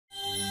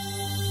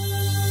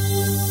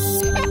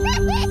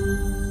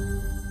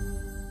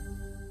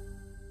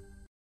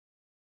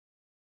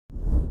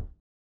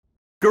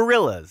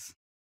Gorillas.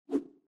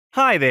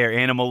 Hi there,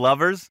 animal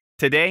lovers.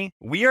 Today,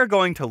 we are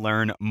going to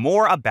learn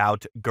more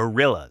about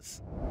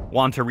gorillas.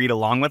 Want to read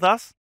along with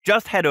us?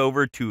 Just head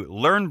over to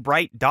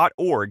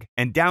learnbright.org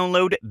and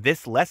download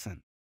this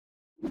lesson.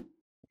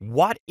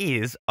 What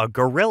is a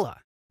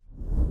gorilla?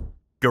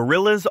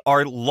 Gorillas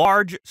are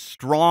large,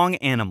 strong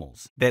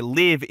animals that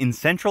live in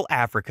Central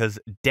Africa's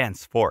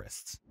dense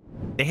forests.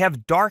 They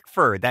have dark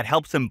fur that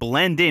helps them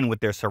blend in with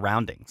their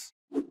surroundings.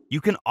 You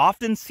can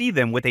often see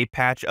them with a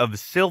patch of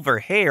silver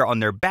hair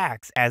on their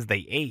backs as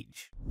they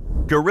age.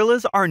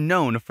 Gorillas are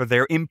known for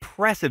their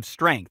impressive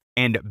strength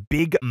and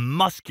big,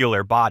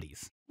 muscular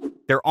bodies.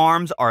 Their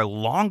arms are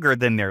longer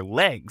than their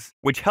legs,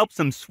 which helps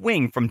them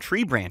swing from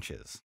tree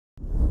branches.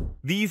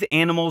 These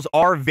animals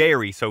are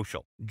very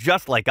social,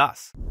 just like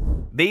us.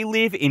 They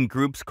live in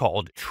groups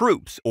called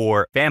troops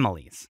or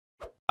families.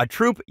 A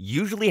troop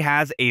usually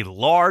has a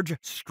large,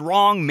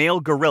 strong male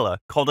gorilla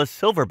called a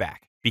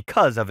silverback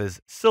because of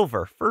his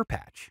silver fur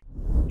patch.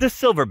 The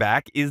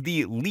silverback is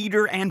the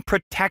leader and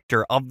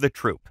protector of the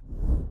troop.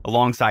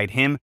 Alongside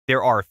him,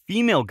 there are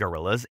female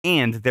gorillas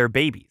and their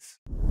babies.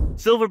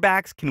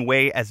 Silverbacks can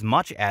weigh as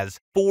much as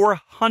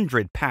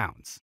 400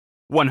 pounds,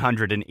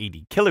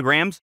 180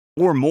 kilograms,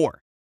 or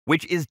more,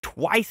 which is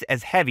twice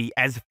as heavy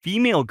as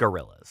female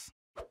gorillas.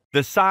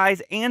 The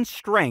size and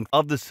strength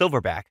of the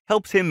silverback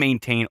helps him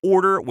maintain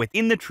order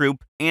within the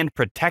troop and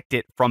protect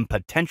it from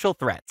potential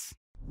threats.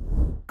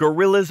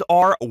 Gorillas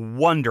are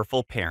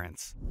wonderful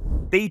parents.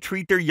 They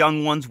treat their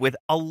young ones with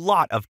a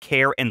lot of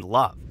care and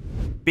love.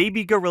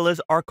 Baby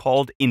gorillas are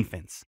called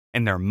infants,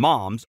 and their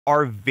moms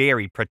are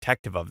very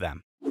protective of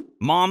them.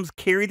 Moms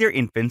carry their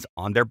infants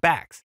on their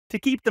backs to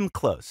keep them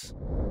close.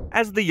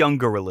 As the young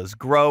gorillas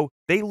grow,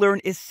 they learn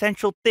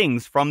essential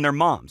things from their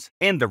moms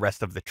and the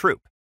rest of the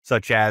troop,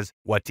 such as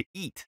what to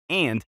eat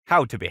and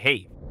how to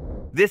behave.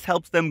 This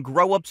helps them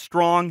grow up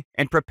strong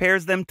and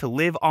prepares them to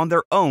live on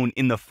their own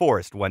in the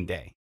forest one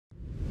day.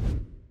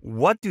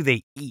 What do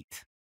they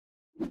eat?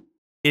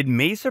 It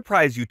may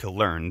surprise you to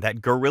learn that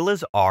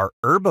gorillas are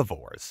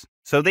herbivores,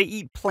 so they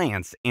eat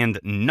plants and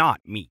not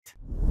meat.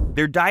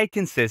 Their diet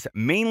consists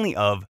mainly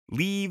of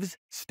leaves,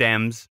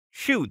 stems,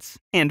 shoots,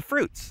 and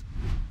fruits.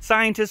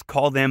 Scientists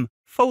call them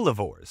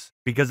folivores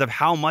because of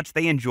how much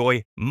they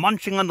enjoy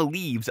munching on the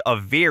leaves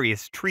of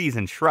various trees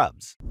and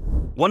shrubs.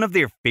 One of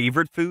their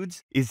favorite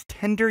foods is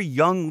tender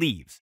young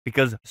leaves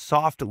because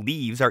soft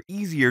leaves are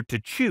easier to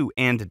chew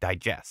and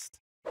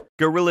digest.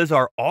 Gorillas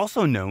are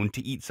also known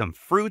to eat some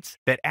fruits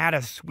that add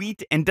a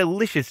sweet and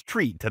delicious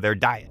treat to their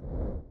diet.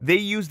 They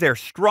use their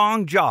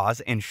strong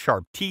jaws and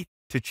sharp teeth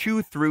to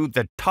chew through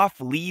the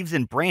tough leaves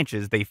and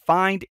branches they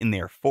find in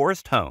their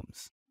forest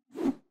homes.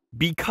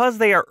 Because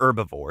they are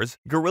herbivores,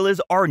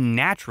 gorillas are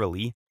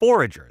naturally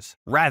foragers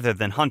rather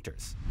than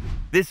hunters.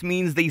 This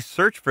means they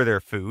search for their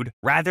food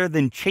rather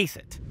than chase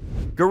it.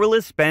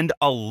 Gorillas spend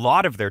a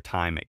lot of their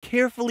time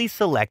carefully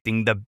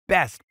selecting the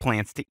best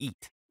plants to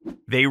eat.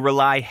 They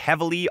rely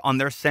heavily on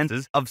their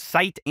senses of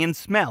sight and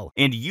smell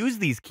and use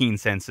these keen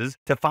senses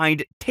to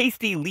find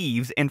tasty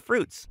leaves and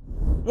fruits.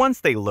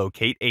 Once they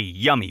locate a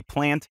yummy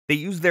plant, they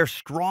use their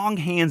strong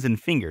hands and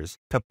fingers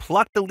to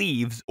pluck the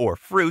leaves or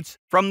fruits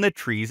from the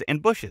trees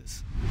and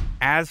bushes.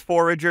 As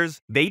foragers,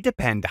 they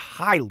depend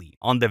highly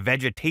on the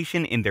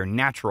vegetation in their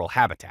natural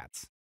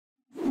habitats.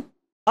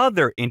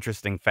 Other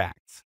interesting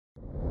facts.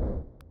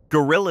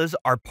 Gorillas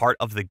are part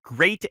of the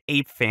great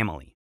ape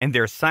family, and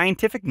their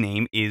scientific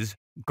name is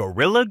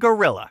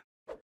gorilla.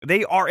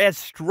 They are as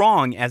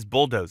strong as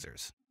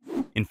bulldozers.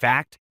 In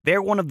fact,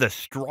 they're one of the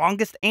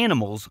strongest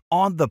animals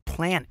on the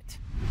planet.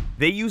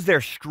 They use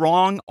their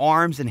strong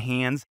arms and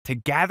hands to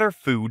gather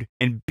food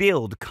and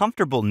build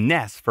comfortable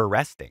nests for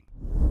resting.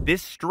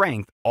 This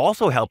strength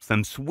also helps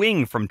them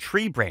swing from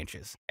tree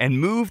branches and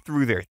move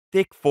through their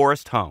thick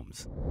forest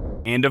homes.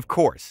 And of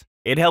course,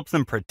 it helps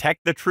them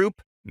protect the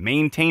troop,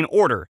 maintain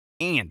order,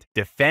 and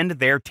defend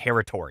their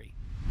territory.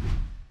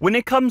 When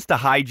it comes to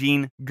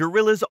hygiene,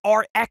 gorillas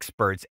are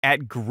experts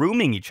at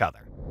grooming each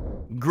other.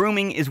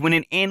 Grooming is when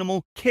an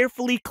animal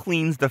carefully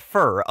cleans the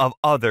fur of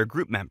other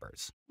group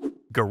members.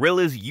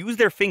 Gorillas use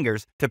their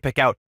fingers to pick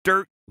out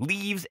dirt,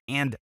 leaves,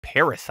 and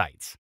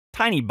parasites,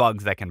 tiny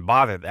bugs that can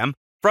bother them,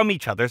 from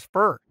each other's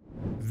fur.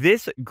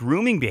 This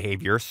grooming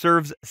behavior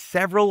serves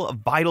several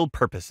vital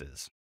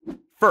purposes.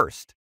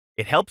 First,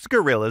 it helps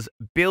gorillas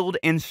build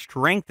and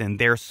strengthen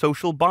their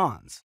social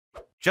bonds.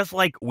 Just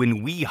like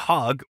when we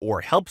hug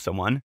or help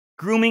someone,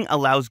 grooming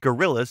allows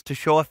gorillas to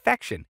show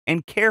affection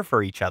and care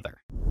for each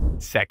other.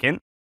 Second,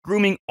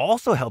 grooming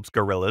also helps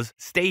gorillas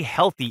stay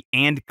healthy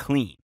and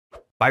clean.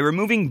 By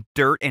removing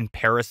dirt and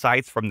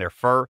parasites from their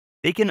fur,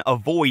 they can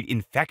avoid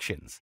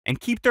infections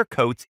and keep their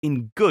coats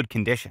in good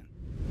condition.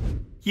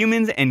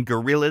 Humans and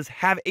gorillas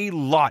have a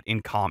lot in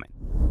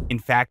common. In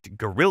fact,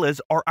 gorillas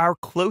are our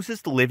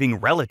closest living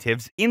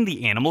relatives in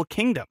the animal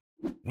kingdom.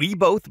 We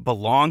both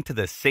belong to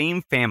the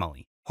same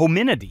family,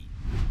 Hominidae.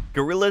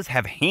 Gorillas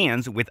have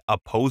hands with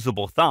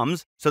opposable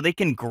thumbs so they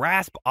can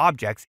grasp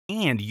objects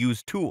and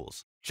use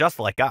tools, just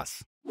like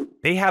us.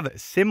 They have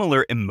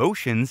similar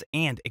emotions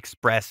and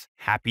express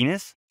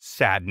happiness,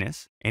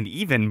 sadness, and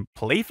even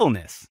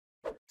playfulness.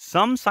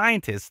 Some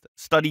scientists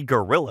study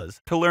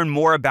gorillas to learn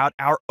more about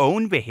our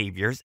own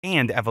behaviors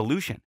and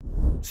evolution.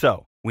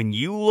 So, when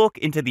you look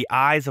into the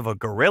eyes of a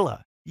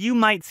gorilla, you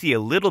might see a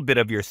little bit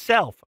of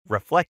yourself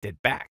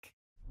reflected back.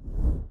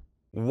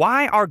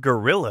 Why are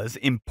gorillas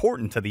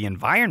important to the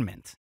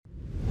environment?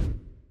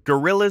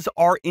 Gorillas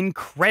are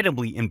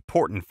incredibly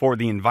important for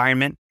the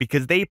environment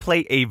because they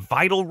play a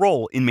vital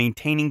role in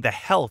maintaining the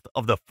health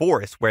of the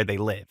forest where they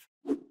live.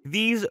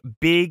 These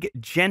big,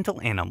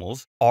 gentle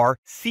animals are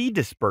seed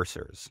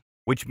dispersers,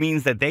 which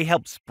means that they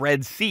help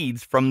spread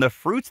seeds from the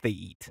fruits they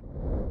eat.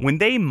 When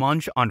they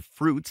munch on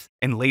fruits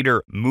and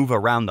later move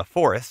around the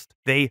forest,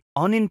 they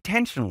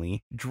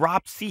unintentionally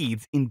drop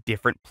seeds in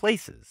different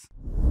places.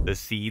 The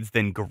seeds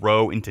then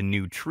grow into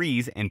new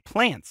trees and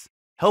plants,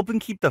 helping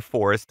keep the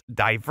forest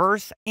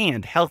diverse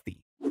and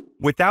healthy.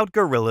 Without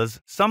gorillas,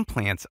 some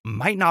plants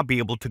might not be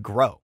able to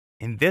grow,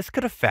 and this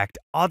could affect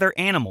other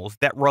animals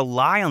that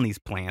rely on these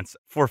plants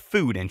for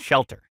food and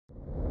shelter.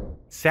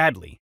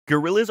 Sadly,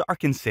 gorillas are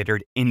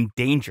considered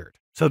endangered,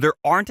 so there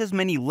aren't as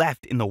many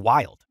left in the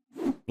wild.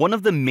 One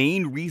of the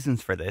main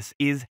reasons for this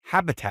is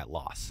habitat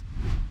loss.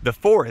 The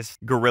forests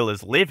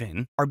gorillas live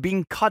in are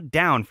being cut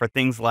down for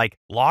things like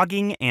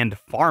logging and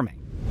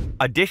farming.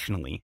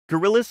 Additionally,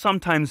 gorillas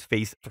sometimes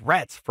face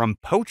threats from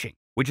poaching,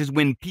 which is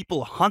when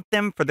people hunt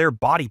them for their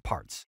body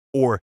parts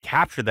or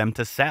capture them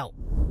to sell.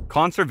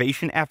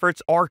 Conservation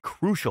efforts are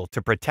crucial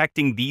to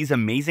protecting these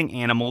amazing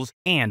animals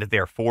and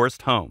their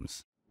forest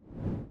homes.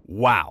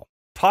 Wow,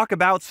 talk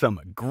about some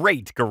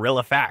great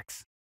gorilla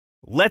facts.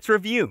 Let's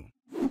review.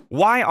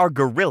 Why are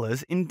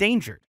gorillas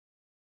endangered?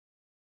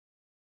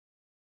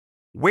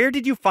 Where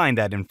did you find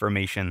that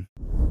information?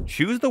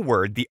 Choose the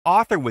word the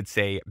author would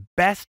say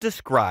best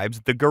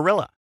describes the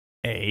gorilla.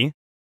 A.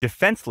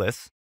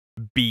 Defenseless.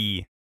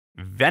 B.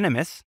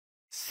 Venomous.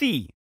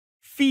 C.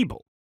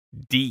 Feeble.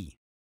 D.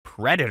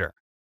 Predator.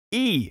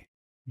 E.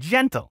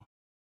 Gentle.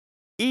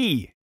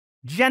 E.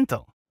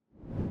 Gentle.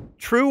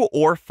 True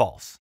or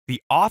false?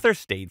 The author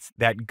states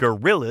that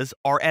gorillas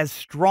are as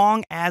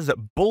strong as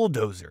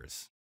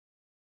bulldozers.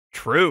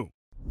 True.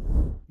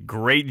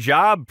 Great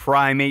job,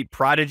 primate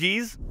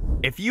prodigies!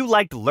 If you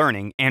liked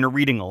learning and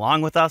reading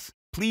along with us,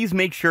 please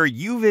make sure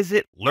you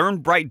visit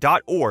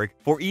learnbright.org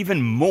for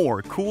even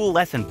more cool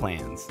lesson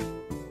plans.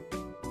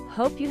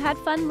 Hope you had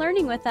fun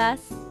learning with us.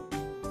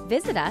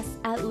 Visit us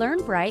at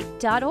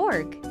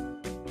learnbright.org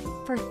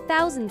for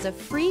thousands of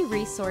free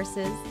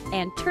resources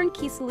and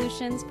turnkey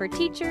solutions for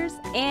teachers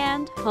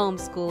and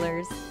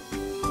homeschoolers.